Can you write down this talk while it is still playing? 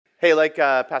Hey, like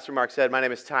Pastor Mark said, my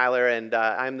name is Tyler, and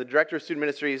I'm the Director of Student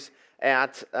Ministries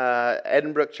at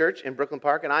Edinbrook Church in Brooklyn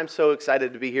Park, and I'm so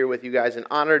excited to be here with you guys and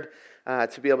honored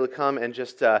to be able to come and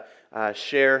just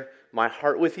share my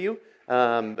heart with you.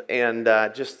 It's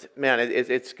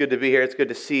good to be here. It's good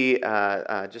to see,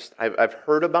 I've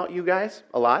heard about you guys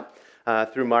a lot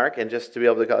through Mark, and just to be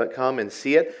able to come and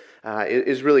see it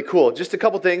is really cool. Just a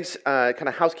couple things, kind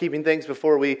of housekeeping things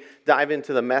before we dive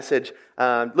into the message.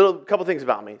 Couple things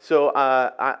about me. So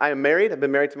I am married. I've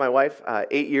been married to my wife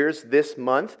 8 years this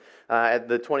month. At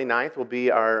the 29th will be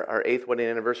our 8th wedding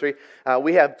anniversary.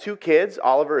 We have 2 kids.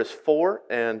 Oliver is 4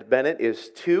 and Bennett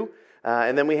is 2.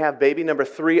 And then we have baby number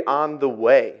 3 on the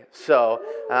way. So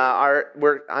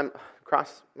I'm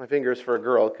cross my fingers for a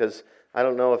girl, because I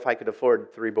don't know if I could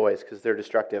afford 3 boys because they're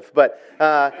destructive. But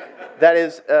that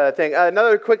is a thing.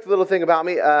 Another quick little thing about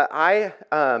me. I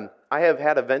have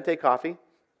had a Venti coffee,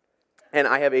 and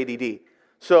I have ADD.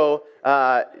 So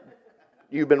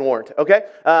you've been warned, okay?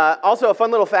 Also, a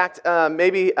fun little fact.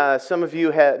 Maybe some of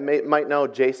you might know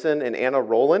Jason and Anna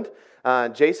Rowland.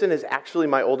 Jason is actually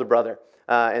my older brother.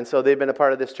 And so they've been a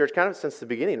part of this church kind of since the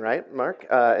beginning, right, Mark?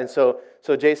 And so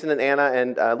Jason and Anna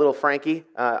and little Frankie,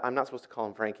 I'm not supposed to call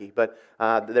him Frankie, but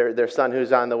their son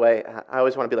who's on the way, I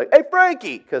always want to be like, hey,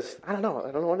 Frankie, because I don't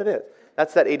know what it is.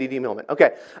 That's that ADD moment.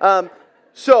 Okay, that's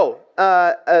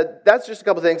just a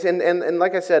couple things. And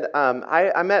like I said,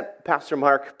 I met Pastor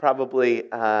Mark probably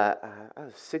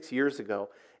 6 years ago.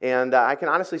 And I can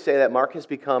honestly say that Mark has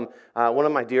become one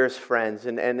of my dearest friends.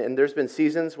 And there's been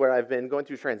seasons where I've been going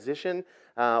through transition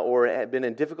or had been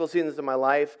in difficult seasons of my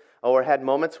life, or had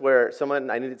moments where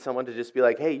I needed someone to just be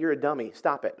like, hey, you're a dummy,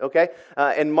 stop it, okay?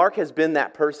 And Mark has been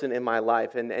that person in my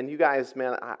life. And you guys,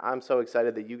 man, I'm so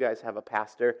excited that you guys have a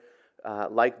pastor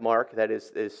like Mark that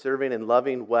is serving and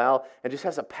loving well and just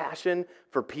has a passion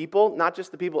for people, not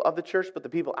just the people of the church, but the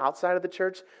people outside of the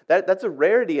church. That's a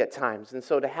rarity at times. And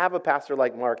so to have a pastor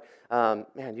like Mark,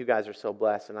 man, you guys are so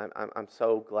blessed, and I'm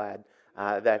so glad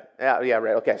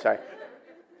okay, sorry.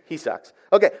 He sucks.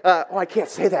 Okay, I can't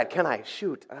say that, can I?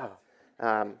 Shoot.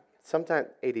 Sometimes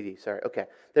ADD, sorry. Okay,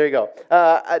 there you go.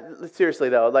 Seriously,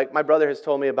 though, like my brother has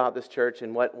told me about this church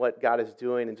and what God is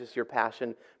doing, and just your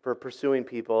passion for pursuing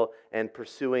people and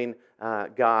pursuing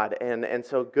God. And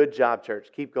so good job,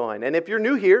 church. Keep going. And if you're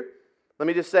new here, let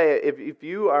me just say, if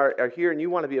you are here and you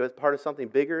want to be a part of something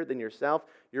bigger than yourself,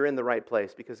 you're in the right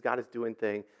place, because God is doing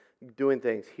things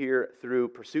here through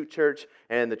Pursuit Church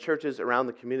and the churches around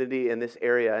the community in this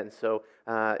area. And so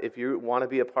if you want to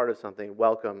be a part of something,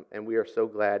 welcome. And we are so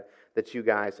glad that you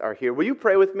guys are here. Will you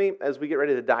pray with me as we get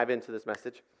ready to dive into this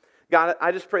message? God,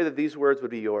 I just pray that these words would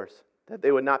be yours, that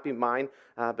they would not be mine,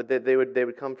 but that they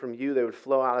would come from you. They would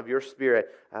flow out of your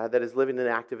Spirit that is living and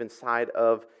active inside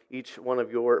of each one of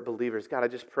your believers. God, I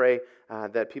just pray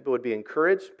that people would be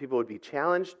encouraged, people would be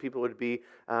challenged, people would be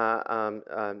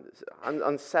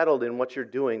unsettled in what you're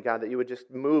doing, God, that you would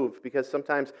just move, because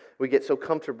sometimes we get so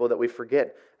comfortable that we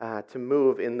forget to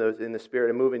move in the Spirit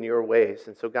and move in your ways.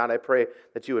 And so, God, I pray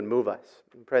that you would move us.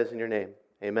 I pray this in your name.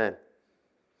 Amen.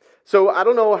 So I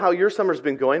don't know how your summer's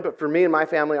been going, but for me and my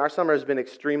family, our summer has been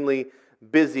extremely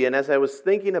busy. And as I was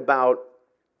thinking about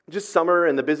just summer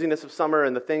and the busyness of summer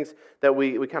and the things that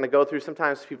we kind of go through,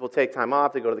 sometimes people take time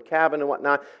off, they go to the cabin and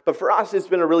whatnot. But for us, it's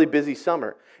been a really busy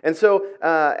summer. And so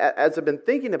as I've been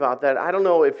thinking about that, I don't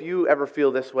know if you ever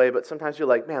feel this way, but sometimes you're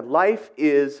like, man, life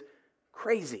is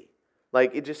crazy.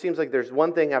 Like, it just seems like there's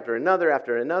one thing after another,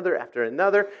 after another, after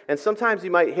another. And sometimes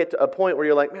you might hit a point where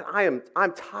you're like, man,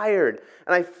 I'm tired.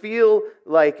 And I feel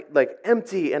like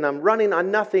empty, and I'm running on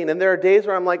nothing. And there are days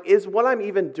where I'm like, is what I'm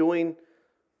even doing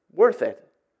worth it?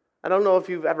 I don't know if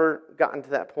you've ever gotten to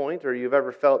that point, or you've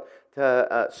ever felt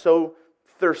so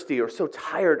thirsty or so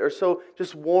tired or so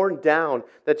just worn down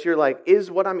that you're like,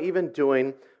 is what I'm even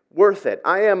doing worth it?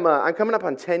 I'm coming up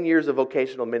on 10 years of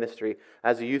vocational ministry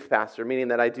as a youth pastor, meaning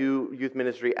that I do youth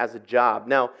ministry as a job.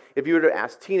 Now, if you were to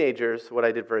ask teenagers what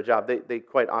I did for a job, they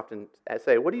quite often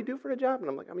say, what do you do for a job? And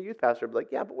I'm like, I'm a youth pastor. I'd be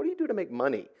like, yeah, but what do you do to make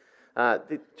money?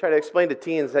 They try to explain to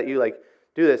teens that you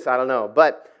do this, I don't know.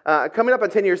 But coming up on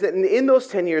 10 years, and in those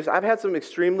 10 years, I've had some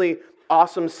extremely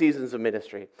awesome seasons of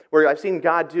ministry where I've seen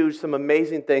God do some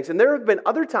amazing things. And there have been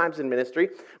other times in ministry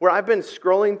where I've been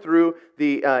scrolling through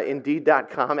the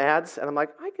Indeed.com ads, and I'm like,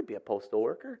 I could be a postal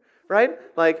worker, right?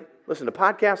 Like, listen to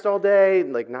podcasts all day,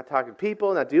 and not talking to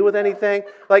people, not deal with anything.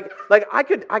 Like I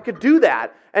could do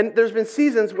that. And there's been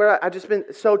seasons where I've just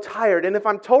been so tired. And if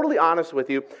I'm totally honest with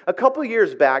you, a couple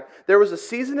years back, there was a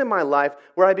season in my life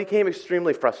where I became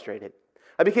extremely frustrated.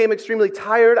 I became extremely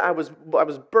tired. I was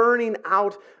burning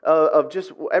out of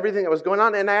just everything that was going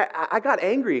on. And I got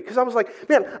angry because I was like,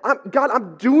 man, God,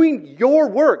 I'm doing your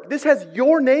work. This has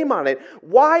your name on it.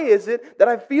 Why is it that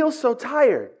I feel so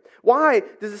tired? Why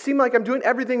does it seem like I'm doing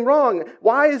everything wrong?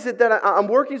 Why is it that I'm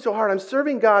working so hard? I'm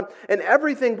serving God and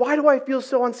everything. Why do I feel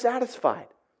so unsatisfied?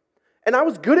 And I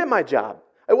was good at my job.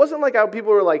 It wasn't like how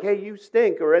people were like, hey, you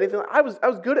stink or anything. I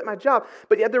was good at my job.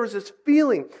 But yet there was this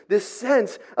feeling, this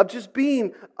sense of just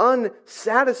being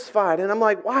unsatisfied. And I'm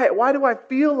like, why do I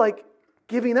feel like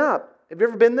giving up? Have you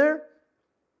ever been there?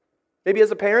 Maybe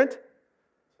as a parent?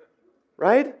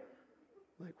 Right?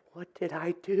 Like, what did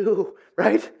I do?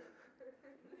 Right?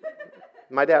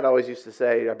 My dad always used to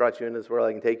say, I brought you into this world,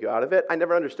 I can take you out of it. I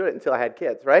never understood it until I had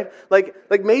kids, right? Like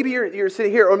maybe you're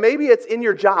sitting here, or maybe it's in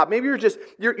your job. Maybe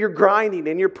you're grinding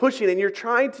and you're pushing and you're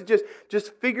trying to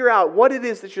just figure out what it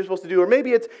is that you're supposed to do. Or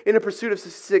maybe it's in a pursuit of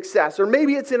success. Or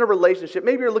maybe it's in a relationship.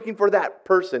 Maybe you're looking for that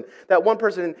person, that one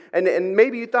person, and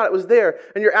maybe you thought it was there.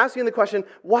 And you're asking the question,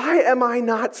 why am I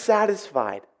not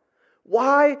satisfied?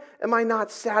 Why am I not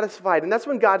satisfied? And that's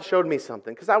when God showed me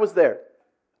something, because I was there.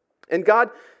 And God,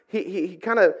 He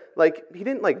kind of like, He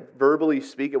didn't like verbally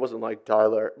speak. It wasn't like,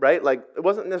 Tyler, right? Like, it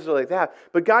wasn't necessarily like that.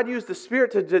 But God used the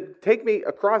Spirit to take me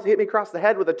across, hit me across the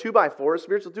head with a 2x4, a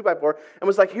spiritual 2x4, and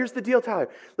was like, here's the deal, Tyler.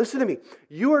 Listen to me.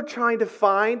 You are trying to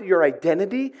find your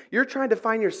identity. You're trying to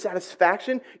find your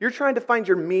satisfaction. You're trying to find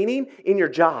your meaning in your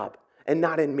job and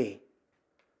not in me.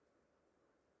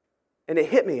 And it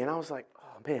hit me, and I was like,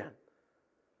 oh, man.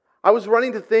 I was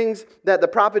running to things that the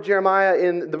prophet Jeremiah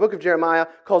in the book of Jeremiah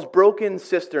calls broken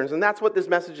cisterns. And that's what this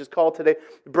message is called today,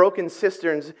 broken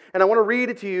cisterns. And I want to read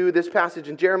it to you, this passage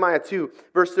in Jeremiah 2,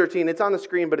 verse 13. It's on the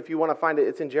screen, but if you want to find it,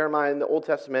 it's in Jeremiah in the Old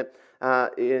Testament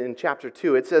in chapter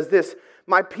 2. It says this,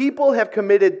 my people have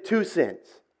committed two sins.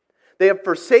 They have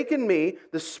forsaken me,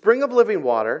 the spring of living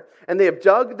water, and they have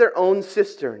dug their own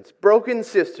cisterns, broken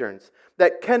cisterns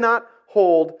that cannot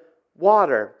hold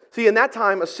water. See, in that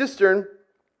time, a cistern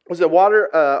was a water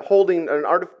holding, an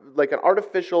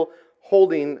artificial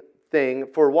holding thing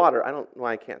for water. I don't know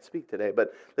why I can't speak today,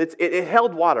 but it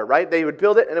held water, right? They would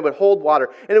build it and it would hold water.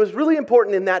 And it was really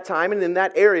important in that time and in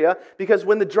that area because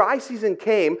when the dry season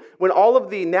came, when all of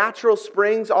the natural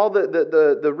springs, all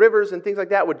the rivers and things like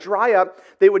that would dry up,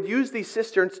 they would use these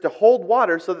cisterns to hold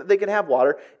water so that they could have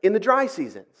water in the dry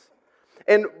seasons.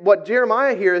 And what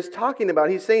Jeremiah here is talking about,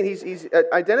 he's saying he's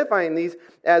identifying these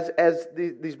as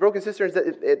these broken cisterns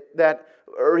back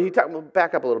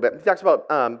up a little bit. He talks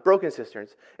about broken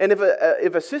cisterns. And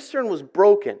if a cistern was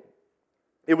broken,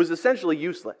 it was essentially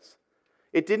useless.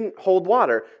 It didn't hold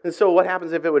water. And so what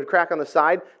happens if it would crack on the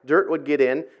side? Dirt would get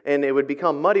in and it would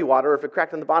become muddy water. If it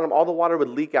cracked on the bottom, all the water would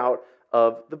leak out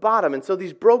of the bottom. And so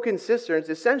these broken cisterns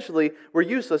essentially were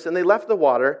useless and they left the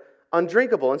water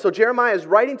undrinkable. And so Jeremiah is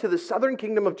writing to the southern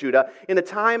kingdom of Judah in a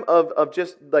time of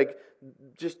just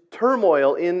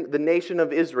turmoil in the nation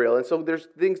of Israel. And so there's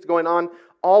things going on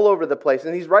all over the place.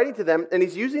 And he's writing to them, and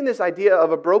he's using this idea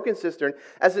of a broken cistern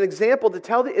as an example to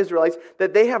tell the Israelites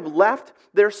that they have left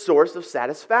their source of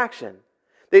satisfaction.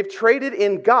 They've traded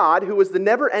in God, who is the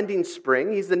never-ending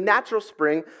spring. He's the natural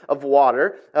spring of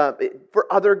water for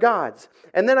other gods.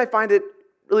 And then I find it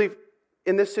really,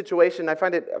 in this situation,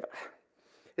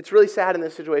 it's really sad in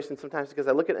this situation sometimes because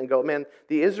I look at it and go, man,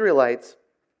 the Israelites,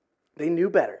 they knew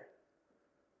better.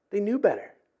 They knew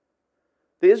better.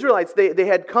 The Israelites, they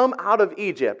had come out of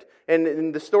Egypt. And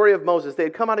in the story of Moses, they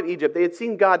had come out of Egypt. They had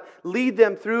seen God lead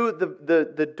them through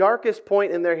the darkest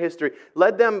point in their history,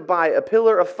 led them by a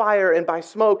pillar of fire and by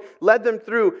smoke, led them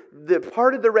through the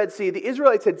part of the Red Sea. The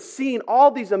Israelites had seen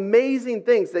all these amazing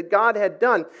things that God had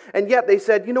done. And yet they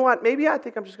said, you know what, maybe I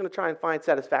think I'm just going to try and find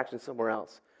satisfaction somewhere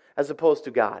else, as opposed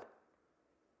to God.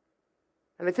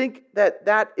 And I think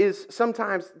that is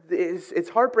sometimes, it's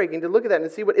heartbreaking to look at that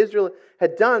and see what Israel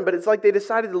had done, but it's like they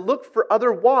decided to look for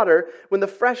other water when the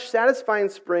fresh, satisfying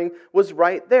spring was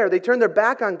right there. They turned their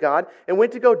back on God and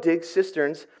went to go dig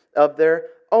cisterns of their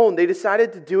own. They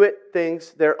decided to do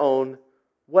things their own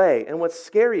way. And what's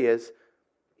scary is,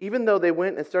 even though they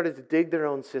went and started to dig their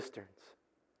own cisterns,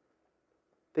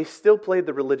 they still played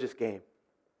the religious game.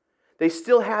 They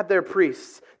still had their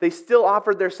priests. They still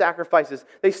offered their sacrifices.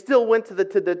 They still went to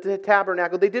the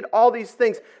tabernacle. They did all these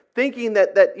things thinking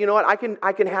that you know what, I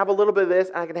can have a little bit of this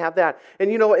and I can have that.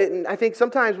 And you know, and I think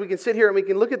sometimes we can sit here and we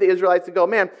can look at the Israelites and go,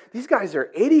 man, these guys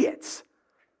are idiots.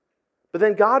 But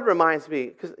then God reminds me,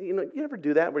 because you know, you ever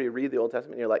do that where you read the Old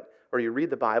Testament and you're like, or you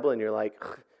read the Bible and you're like,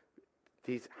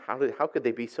 how could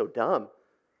they be so dumb?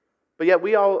 But yet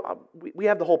we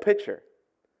have the whole picture.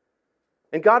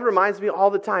 And God reminds me all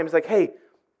the time, He's like, hey,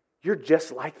 you're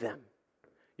just like them.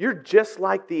 You're just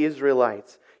like the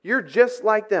Israelites. You're just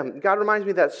like them. God reminds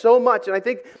me of that so much. And I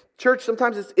think, church,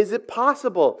 sometimes is it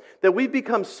possible that we've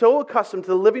become so accustomed to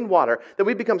the living water, that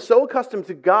we've become so accustomed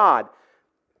to God,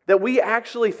 that we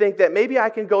actually think that maybe I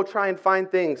can go try and find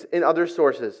things in other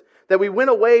sources? That we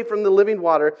went away from the living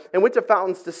water and went to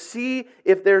fountains to see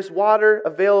if there's water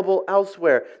available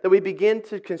elsewhere. That we begin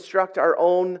to construct our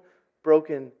own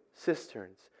broken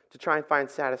cisterns to try and find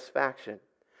satisfaction.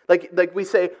 Like we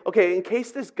say, okay, in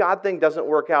case this God thing doesn't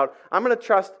work out, I'm going to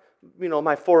trust,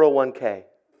 my 401k.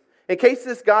 In case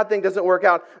this God thing doesn't work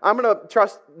out, I'm going to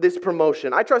trust this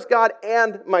promotion. I trust God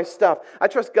and my stuff. I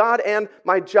trust God and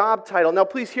my job title. Now,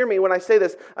 please hear me when I say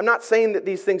this. I'm not saying that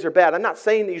these things are bad. I'm not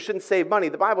saying that you shouldn't save money.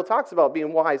 The Bible talks about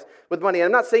being wise with money.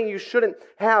 I'm not saying you shouldn't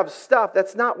have stuff.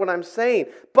 That's not what I'm saying.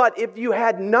 But if you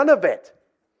had none of it,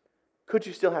 could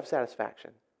you still have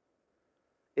satisfaction?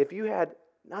 If you had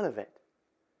none of it,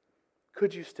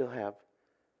 could you still have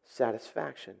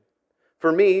satisfaction?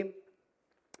 For me,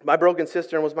 my broken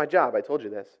cistern was my job. I told you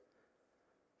this.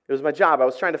 It was my job. I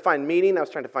was trying to find meaning. I was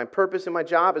trying to find purpose in my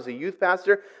job as a youth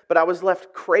pastor, but I was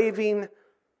left craving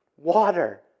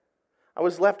water. I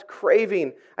was left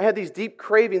craving. I had these deep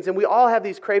cravings, and we all have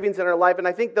these cravings in our life, and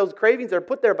I think those cravings are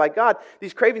put there by God.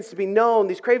 These cravings to be known,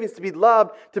 these cravings to be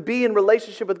loved, to be in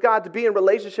relationship with God, to be in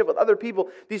relationship with other people.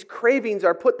 These cravings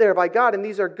are put there by God, and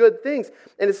these are good things.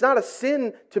 And it's not a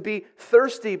sin to be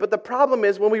thirsty, but the problem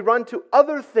is when we run to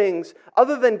other things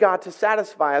other than God to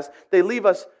satisfy us, they leave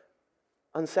us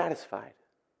unsatisfied.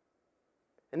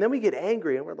 And then we get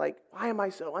angry, and we're like, why am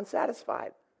I so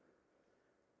unsatisfied?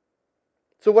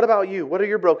 So what about you? What are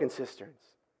your broken cisterns?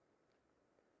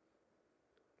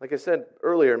 Like I said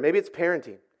earlier, maybe it's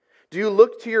parenting. Do you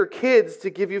look to your kids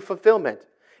to give you fulfillment?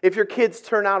 If your kids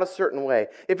turn out a certain way,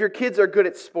 if your kids are good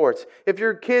at sports, if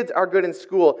your kids are good in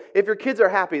school, if your kids are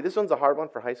happy. This one's a hard one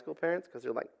for high school parents because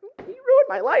they're like, you ruined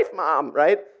my life, Mom,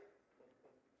 right?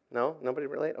 No? Nobody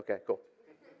relate? Okay, cool.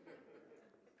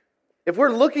 If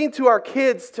we're looking to our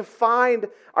kids to find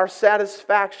our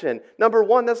satisfaction, number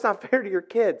one, that's not fair to your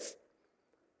kids.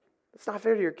 It's not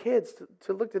fair to your kids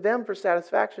to look to them for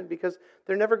satisfaction because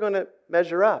they're never going to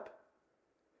measure up.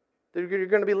 You're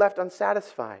going to be left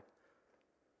unsatisfied.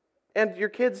 And your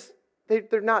kids,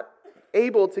 they're not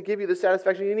able to give you the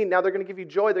satisfaction you need. Now they're going to give you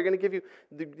joy. They're going to give you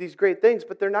these great things,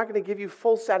 but they're not going to give you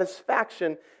full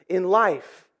satisfaction in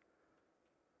life.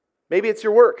 Maybe it's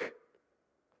your work.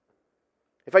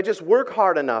 If I just work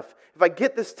hard enough, if I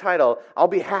get this title, I'll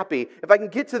be happy. If I can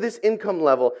get to this income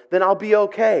level, then I'll be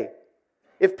okay.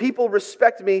 If people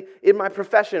respect me in my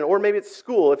profession, or maybe it's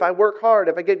school, if I work hard,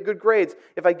 if I get good grades,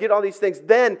 if I get all these things,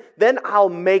 then I'll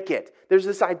make it. There's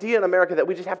this idea in America that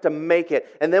we just have to make it,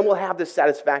 and then we'll have this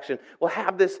satisfaction. We'll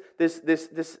have this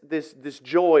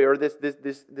joy or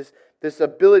this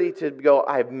ability to go,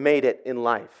 I've made it in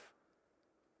life.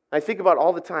 I think about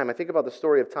all the time. I think about the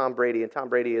story of Tom Brady, and Tom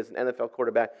Brady is an NFL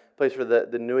quarterback, plays for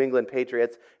the New England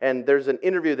Patriots, and there's an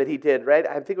interview that he did, right?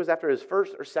 I think it was after his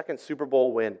first or second Super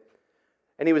Bowl win.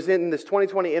 And he was in this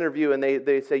 2020 interview, and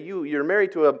they say, you're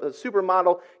married to a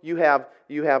supermodel, you have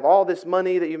all this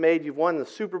money that you made, you've won the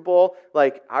Super Bowl,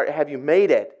 like, have you made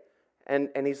it? And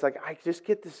he's like, I just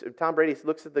get this, Tom Brady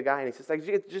looks at the guy, and he says, I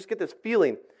just get this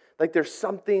feeling like there's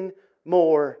something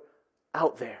more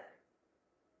out there.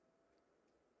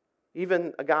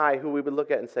 Even a guy who we would look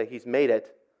at and say, he's made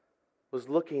it, was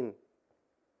looking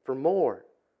for more.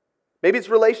 Maybe it's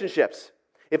relationships.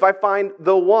 If I find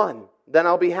the one, then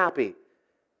I'll be happy.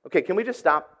 Okay, can we just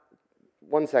stop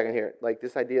 1 second here? Like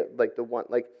this idea, like the one,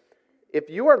 like if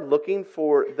you are looking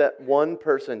for that one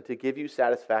person to give you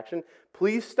satisfaction,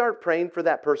 please start praying for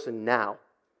that person now.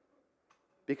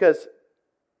 Because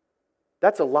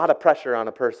that's a lot of pressure on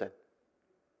a person.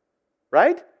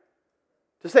 Right?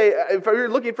 To say, if you're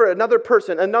looking for another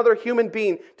person, another human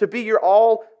being to be your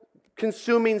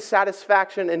all-consuming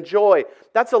satisfaction and joy,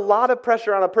 that's a lot of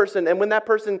pressure on a person. And when that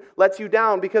person lets you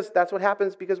down, because that's what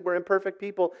happens because we're imperfect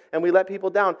people and we let people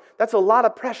down, that's a lot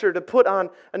of pressure to put on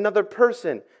another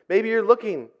person. Maybe you're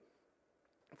looking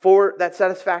for that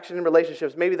satisfaction in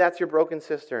relationships. Maybe that's your broken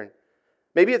cistern.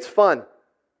 Maybe it's fun.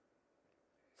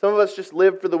 Some of us just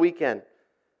live for the weekend.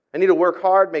 I need to work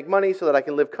hard, make money so that I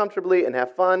can live comfortably and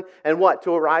have fun. And what?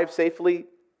 To arrive safely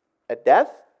at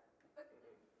death?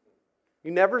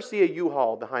 You never see a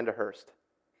U-Haul behind a hearse.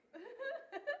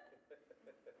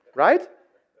 Right?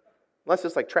 Unless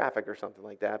it's like traffic or something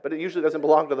like that. But it usually doesn't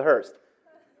belong to the hearse.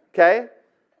 Okay?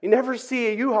 You never see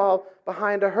a U-Haul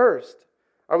behind a hearse.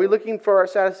 Are we looking for our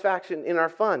satisfaction in our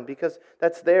fun? Because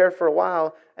that's there for a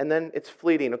while and then it's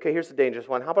fleeting. Okay, here's the dangerous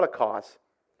one. How about a cause?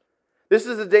 This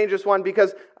is a dangerous one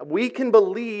because we can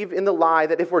believe in the lie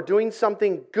that if we're doing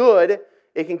something good,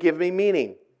 it can give me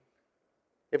meaning.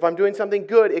 If I'm doing something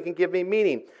good, it can give me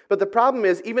meaning. But the problem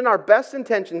is, even our best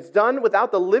intentions done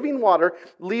without the living water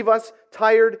leave us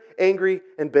tired, angry,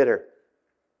 and bitter.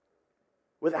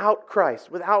 Without Christ,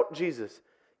 without Jesus,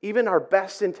 even our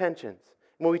best intentions,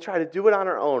 when we try to do it on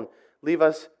our own, leave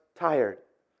us tired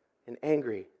and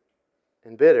angry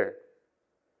and bitter.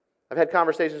 I've had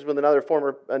conversations with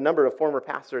a number of former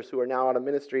pastors who are now out of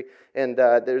ministry, and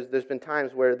there's been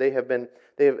times where they've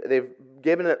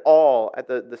given it all at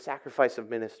the sacrifice of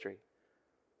ministry,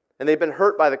 and they've been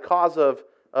hurt by the cause of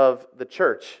the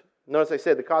church. Notice I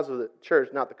said the cause of the church,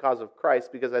 not the cause of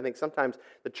Christ, because I think sometimes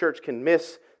the church can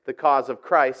miss the cause of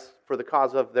Christ for the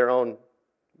cause of their own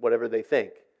whatever they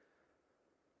think.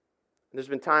 And there's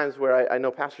been times where I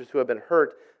know pastors who have been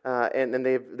hurt, and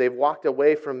they've walked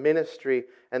away from ministry,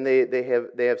 and they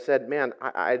have said, "Man,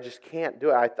 I just can't do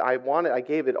it. I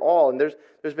gave it all." And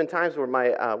there's been times where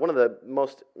one of the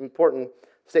most important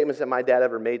statements that my dad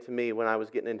ever made to me when I was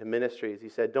getting into ministry is he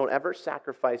said, "Don't ever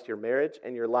sacrifice your marriage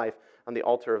and your life on the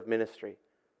altar of ministry."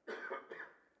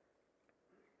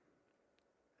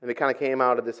 And it kind of came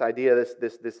out of this idea,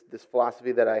 this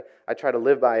philosophy that I try to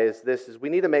live by is we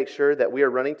need to make sure that we are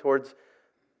running towards,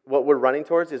 what we're running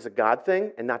towards is a God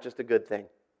thing and not just a good thing.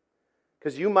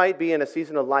 Because you might be in a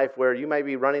season of life where you might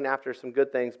be running after some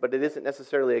good things, but it isn't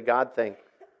necessarily a God thing.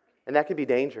 And that can be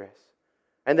dangerous.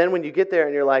 And then when you get there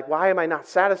and you're like, why am I not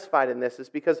satisfied in this? It's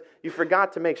because you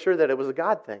forgot to make sure that it was a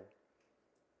God thing.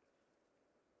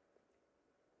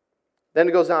 Then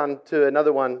it goes on to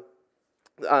another one.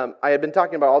 I had been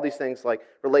talking about all these things like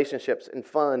relationships and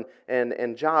fun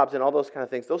and jobs and all those kind of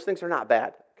things. Those things are not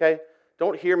bad, okay?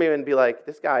 Don't hear me and be like,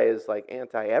 this guy is like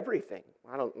anti-everything.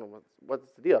 I don't know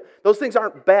what's the deal. Those things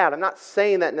aren't bad. I'm not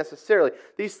saying that necessarily.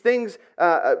 These things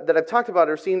that I've talked about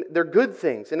they're good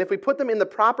things. And if we put them in the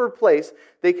proper place,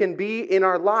 they can be in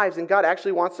our lives. And God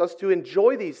actually wants us to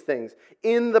enjoy these things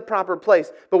in the proper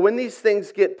place. But when these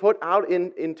things get put out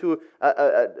into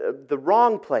the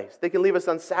wrong place, they can leave us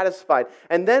unsatisfied.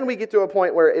 And then we get to a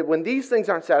point where when these things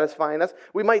aren't satisfying us,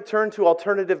 we might turn to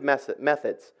alternative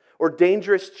methods or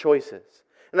dangerous choices.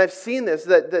 And I've seen this,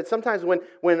 that sometimes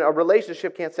when a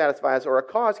relationship can't satisfy us, or a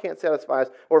cause can't satisfy us,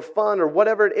 or fun, or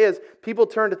whatever it is, people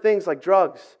turn to things like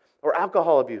drugs, or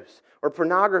alcohol abuse, or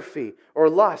pornography, or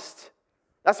lust.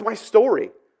 That's my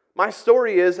story. My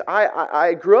story is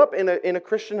I grew up in a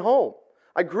Christian home.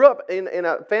 I grew up in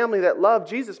a family that loved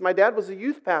Jesus. My dad was a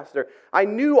youth pastor. I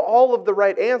knew all of the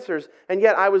right answers, and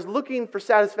yet I was looking for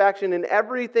satisfaction in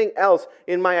everything else,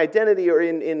 in my identity or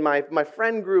in my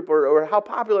friend group or how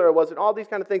popular I was and all these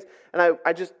kind of things. And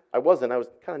I wasn't. I was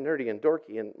kind of nerdy and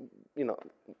dorky, and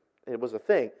it was a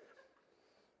thing.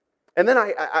 And then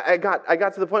I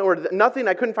got to the point where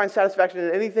I couldn't find satisfaction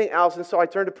in anything else, and so I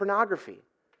turned to pornography.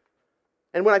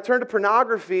 And when I turned to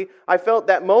pornography, I felt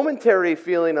that momentary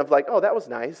feeling of like, oh, that was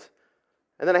nice.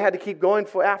 And then I had to keep going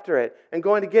after it and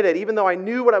going to get it, even though I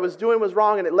knew what I was doing was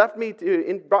wrong, and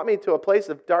it brought me to a place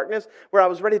of darkness where I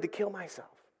was ready to kill myself.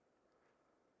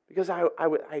 Because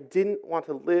I didn't want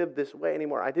to live this way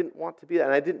anymore. I didn't want to be that,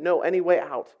 and I didn't know any way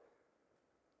out.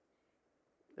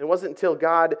 It wasn't until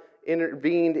God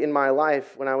intervened in my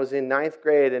life when I was in 9th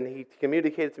grade, and He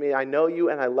communicated to me, I know you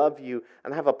and I love you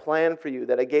and I have a plan for you,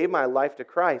 that I gave my life to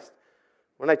Christ.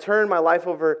 When I turned my life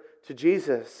over to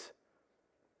Jesus.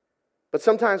 But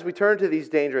sometimes we turn to these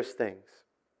dangerous things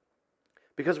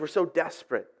because we're so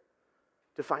desperate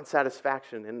to find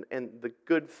satisfaction, and the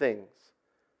good things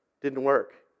didn't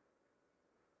work.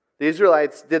 The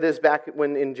Israelites did this back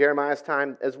in Jeremiah's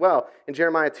time as well. In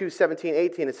Jeremiah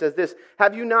 2:17-18, it says this,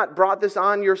 have you not brought this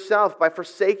on yourself by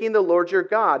forsaking the Lord your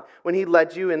God when He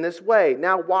led you in this way?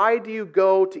 Now why do you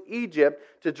go to Egypt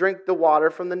to drink the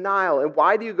water from the Nile? And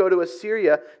why do you go to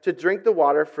Assyria to drink the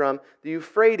water from the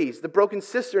Euphrates? The broken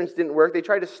cisterns didn't work. They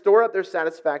tried to store up their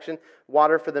satisfaction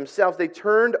water for themselves. They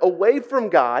turned away from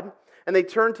God, and they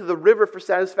turned to the river for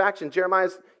satisfaction. Jeremiah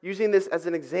is using this as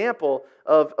an example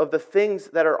of the things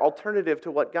that are alternative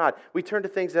to what God. We turn to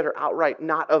things that are outright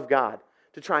not of God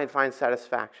to try and find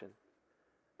satisfaction.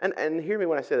 And hear me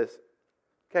when I say this.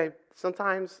 Okay,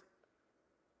 sometimes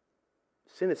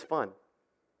sin is fun.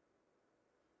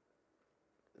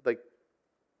 Like,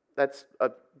 that's a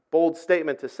bold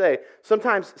statement to say.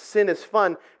 Sometimes sin is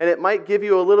fun, and it might give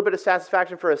you a little bit of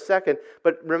satisfaction for a second,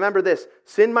 but remember this,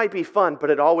 sin might be fun, but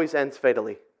it always ends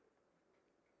fatally.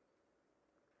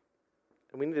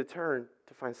 And we need to turn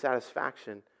to find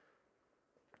satisfaction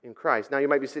in Christ. Now you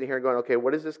might be sitting here going, okay,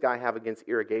 what does this guy have against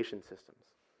irrigation systems?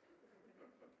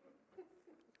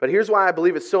 But here's why I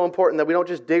believe it's so important that we don't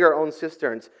just dig our own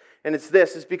cisterns. And it's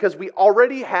this, it's because we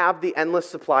already have the endless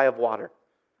supply of water.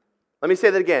 Let me say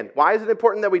that again. Why is it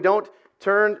important that we don't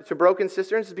turn to broken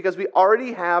cisterns? It's because we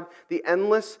already have the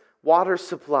endless water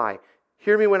supply.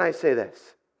 Hear me when I say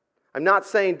this. I'm not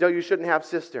saying you shouldn't have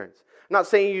cisterns. I'm not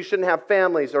saying you shouldn't have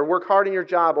families or work hard in your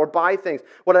job or buy things.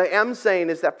 What I am saying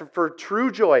is that for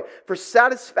true joy, for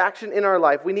satisfaction in our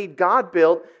life, we need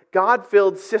God-built,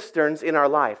 God-filled cisterns in our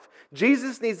life.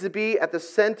 Jesus needs to be at the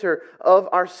center of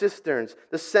our cisterns,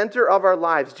 the center of our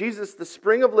lives. Jesus, the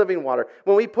spring of living water.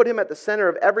 When we put Him at the center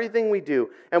of everything we do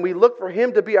and we look for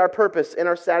Him to be our purpose and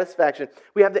our satisfaction,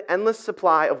 we have the endless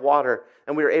supply of water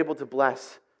and we are able to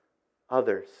bless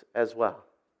others as well.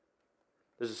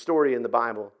 There's a story in the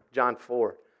Bible, John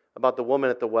 4, about the woman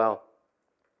at the well.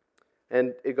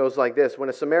 And it goes like this. When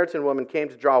a Samaritan woman came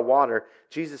to draw water,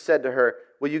 Jesus said to her,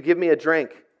 "Will you give me a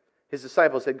drink?" His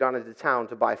disciples had gone into town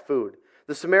to buy food.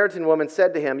 The Samaritan woman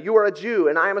said to him, "You are a Jew,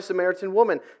 and I am a Samaritan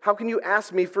woman. How can you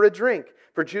ask me for a drink?"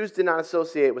 For Jews did not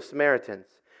associate with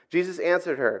Samaritans. Jesus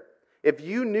answered her, "If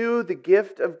you knew the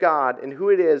gift of God and who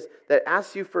it is that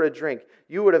asks you for a drink,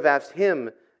 you would have asked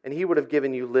Him, and He would have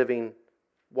given you living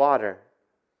water."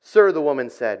 "Sir," the woman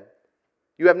said,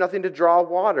 "you have nothing to draw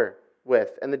water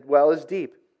with, and the well is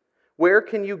deep. Where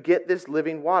can you get this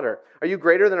living water? Are you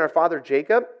greater than our father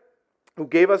Jacob, who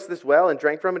gave us this well and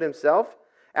drank from it himself,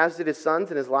 as did his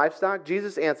sons and his livestock?"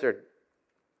 Jesus answered,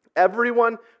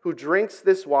 "Everyone who drinks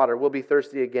this water will be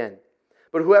thirsty again.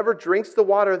 But whoever drinks the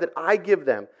water that I give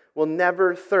them will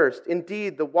never thirst.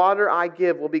 Indeed, the water I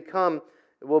give will become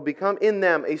in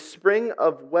them a spring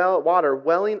of water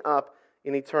welling up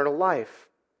in eternal life."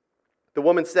 The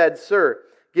woman said, "Sir,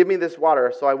 give me this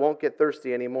water so I won't get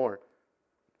thirsty anymore,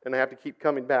 and I have to keep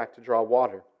coming back to draw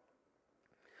water."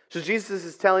 So Jesus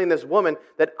is telling this woman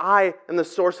that I am the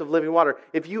source of living water.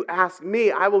 If you ask me,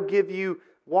 I will give you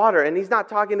water. And He's not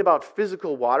talking about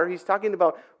physical water. He's talking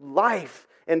about life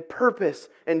and purpose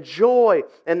and joy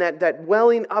and that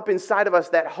welling up inside of us,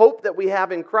 that hope that we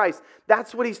have in Christ.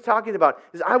 That's what He's talking about.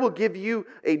 Is I will give you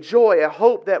a joy, a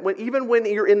hope that even when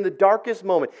you're in the darkest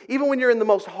moment, even when you're in the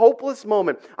most hopeless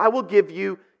moment, I will give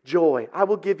you joy. I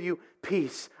will give you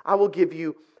peace. I will give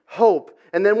you hope.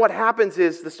 And then what happens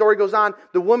is, the story goes on,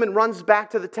 the woman runs back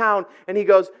to the town, and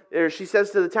she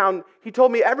says to the town, "He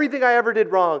told me everything I ever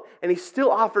did wrong, and He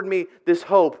still offered me this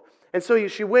hope." And so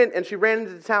she went and she ran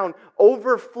into the town,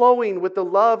 overflowing with the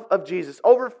love of Jesus,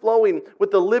 overflowing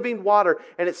with the living water.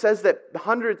 And it says that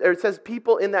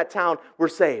people in that town were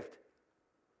saved.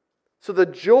 So the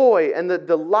joy and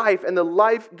the life and the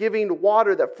life-giving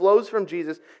water that flows from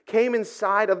Jesus came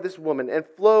inside of this woman and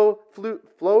flowed.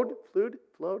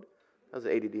 That was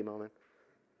an ADD moment.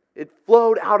 It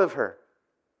flowed out of her.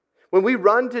 When we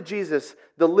run to Jesus,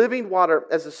 the living water,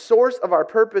 as a source of our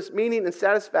purpose, meaning, and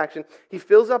satisfaction, He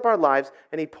fills up our lives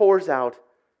and He pours out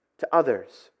to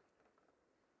others.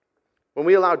 When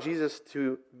we allow Jesus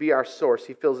to be our source,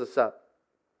 He fills us up.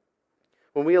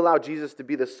 When we allow Jesus to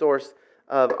be the source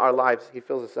of our lives, He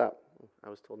fills us up. I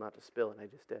was told not to spill, and I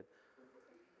just did.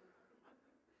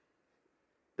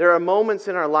 There are moments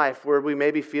in our life where we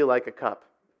maybe feel like a cup.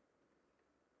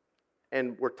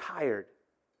 And we're tired.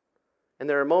 And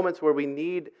there are moments where we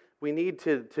need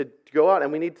to go out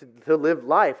and we need to live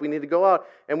life. We need to go out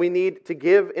and we need to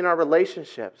give in our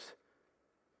relationships.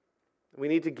 We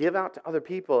need to give out to other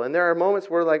people. And there are moments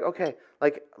where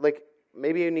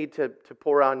maybe you need to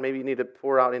pour out, and maybe you need to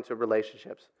pour out into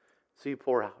relationships. So you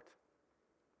pour out.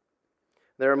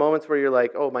 There are moments where you're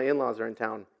like, "Oh, my in-laws are in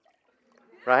town."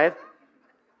 Right?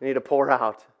 You need to pour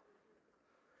out.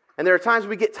 And there are times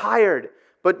we get tired.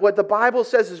 But what the Bible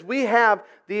says is we have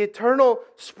the eternal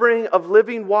spring of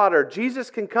living water. Jesus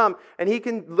can come and He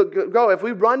can go. If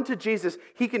we run to Jesus,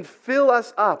 He can fill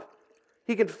us up.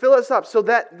 He can fill us up so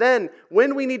that then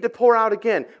when we need to pour out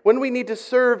again, when we need to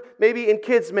serve maybe in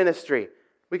kids ministry,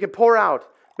 we can pour out.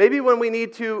 Maybe when we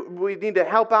need to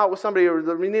help out with somebody, or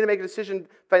we need to make a decision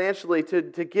financially to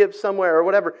give somewhere or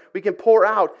whatever, we can pour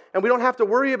out. And we don't have to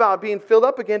worry about being filled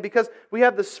up again because we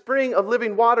have the spring of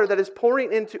living water that is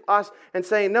pouring into us and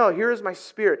saying, "No, here is my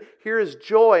Spirit. Here is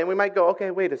joy." And we might go, "Okay,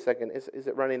 wait a second. Is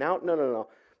it running out?" No.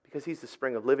 Because He's the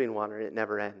spring of living water and it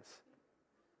never ends.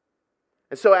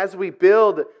 And so as we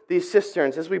build these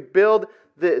cisterns, as we build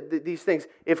these things,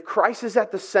 if Christ is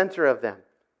at the center of them,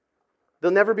 they'll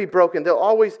never be broken. They'll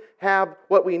always have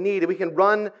what we need. And we can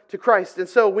run to Christ. And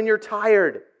so when you're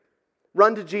tired,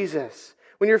 run to Jesus.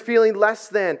 When you're feeling less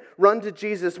than, run to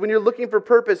Jesus. When you're looking for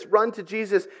purpose, run to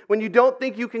Jesus. When you don't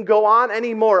think you can go on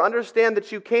anymore, understand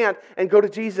that you can't and go to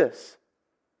Jesus.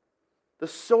 The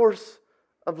source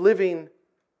of living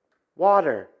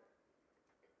water.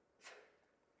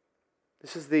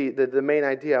 This is the main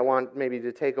idea I want maybe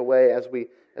to take away as we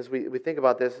think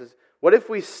about this is, what if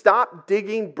we stopped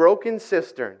digging broken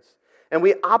cisterns and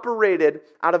we operated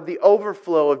out of the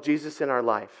overflow of Jesus in our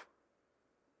life?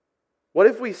 What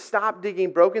if we stopped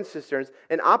digging broken cisterns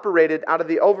and operated out of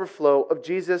the overflow of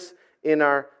Jesus in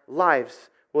our lives?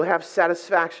 We'll have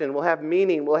satisfaction, we'll have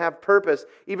meaning, we'll have purpose.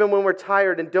 Even when we're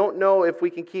tired and don't know if we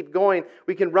can keep going,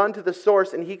 we can run to the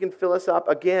source and He can fill us up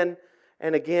again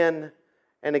and again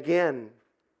and again.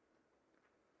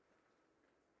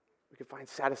 We can find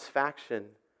satisfaction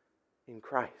in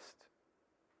Christ.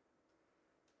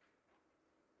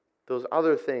 Those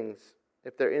other things,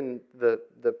 if they're in the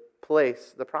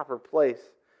place, the proper place,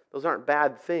 those aren't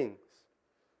bad things.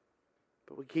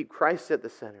 But we keep Christ at the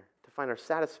center to find our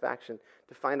satisfaction,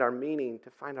 to find our meaning, to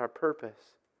find our purpose.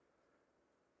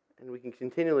 And we can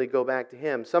continually go back to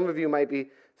Him. Some of you might be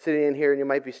sitting in here and you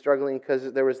might be struggling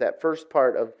because there was that first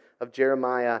part of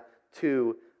Jeremiah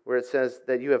 2 where it says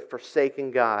that you have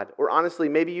forsaken God. Or honestly,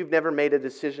 maybe you've never made a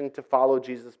decision to follow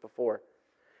Jesus before.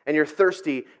 And you're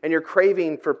thirsty and you're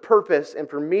craving for purpose and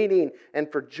for meaning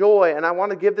and for joy. And I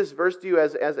want to give this verse to you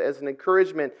as an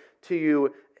encouragement to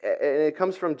you. And it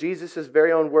comes from Jesus'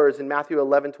 very own words in Matthew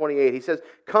 11:28. He says,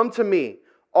 "Come to me,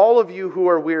 all of you who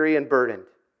are weary and burdened."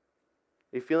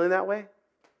 Are you feeling that way?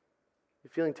 You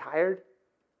feeling tired?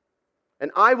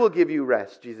 "And I will give you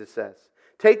rest," Jesus says.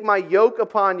 "Take my yoke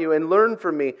upon you and learn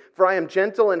from me, for I am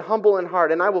gentle and humble in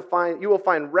heart, and you will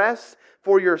find rest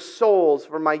for your souls.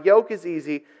 For my yoke is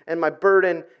easy and my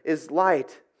burden is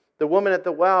light." The woman at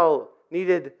the well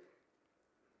needed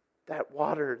that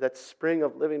water, that spring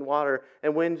of living water.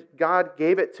 And when God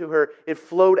gave it to her, it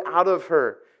flowed out of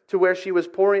her to where she was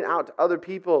pouring out to other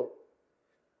people.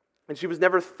 And she was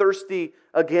never thirsty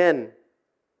again.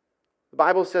 The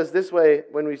Bible says this way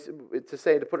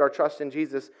to put our trust in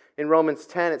Jesus. In Romans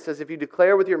 10, it says, "If you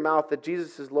declare with your mouth that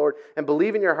Jesus is Lord and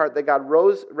believe in your heart that God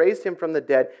raised Him from the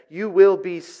dead, you will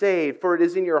be saved. For it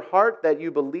is in your heart that you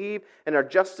believe and are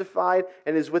justified,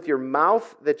 and it is with your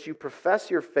mouth that you profess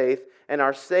your faith and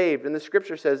are saved." And the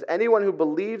Scripture says, anyone who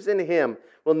believes in Him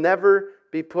will never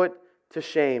be put to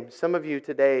shame. Some of you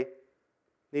today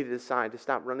need to decide to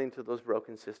stop running to those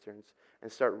broken cisterns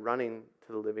and start running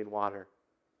to the living water.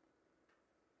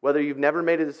 Whether you've never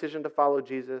made a decision to follow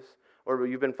Jesus or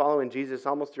you've been following Jesus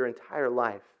almost your entire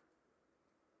life,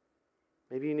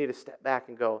 maybe you need to step back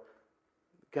and go,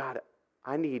 "God,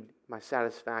 I need my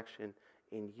satisfaction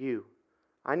in you.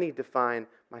 I need to find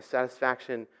my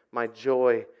satisfaction, my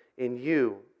joy in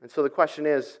you." And so the question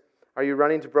is, are you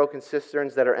running to broken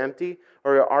cisterns that are empty,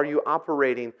 or are you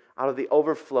operating out of the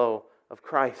overflow of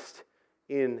Christ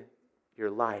in your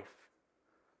life?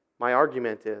 My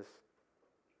argument is,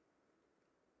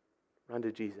 run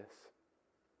to Jesus,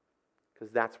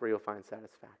 because that's where you'll find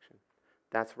satisfaction.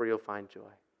 That's where you'll find joy.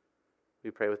 Will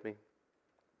you pray with me?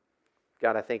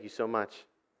 God, I thank you so much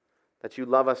that you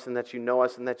love us and that you know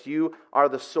us and that you are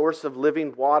the source of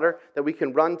living water that we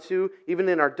can run to even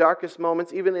in our darkest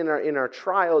moments, even in our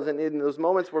trials and in those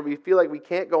moments where we feel like we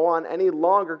can't go on any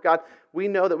longer. God, we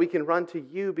know that we can run to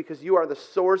you because you are the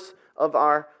source of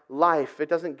our life. It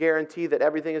doesn't guarantee that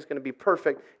everything is going to be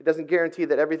perfect. It doesn't guarantee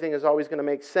that everything is always going to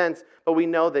make sense, but we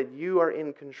know that you are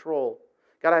in control.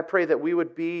 God, I pray that we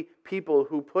would be people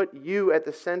who put you at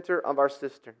the center of our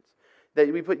cisterns, that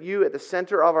we put you at the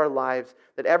center of our lives,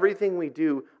 that everything we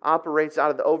do operates out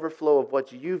of the overflow of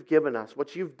what you've given us,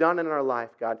 what you've done in our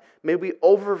life, God. May we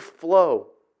overflow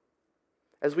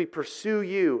as we pursue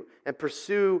you and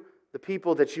pursue the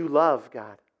people that you love,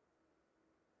 God.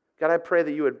 God, I pray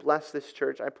that you would bless this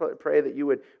church. I pray that you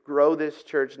would grow this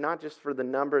church, not just for the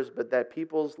numbers, but that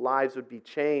people's lives would be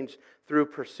changed through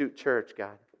Pursuit Church,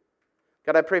 God.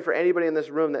 God, I pray for anybody in this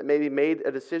room that maybe made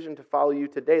a decision to follow you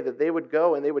today, that they would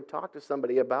go and they would talk to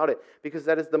somebody about it, because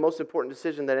that is the most important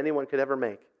decision that anyone could ever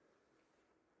make.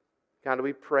 God,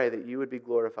 we pray that you would be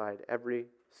glorified every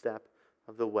step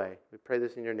of the way. We pray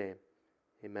this in your name.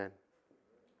 Amen.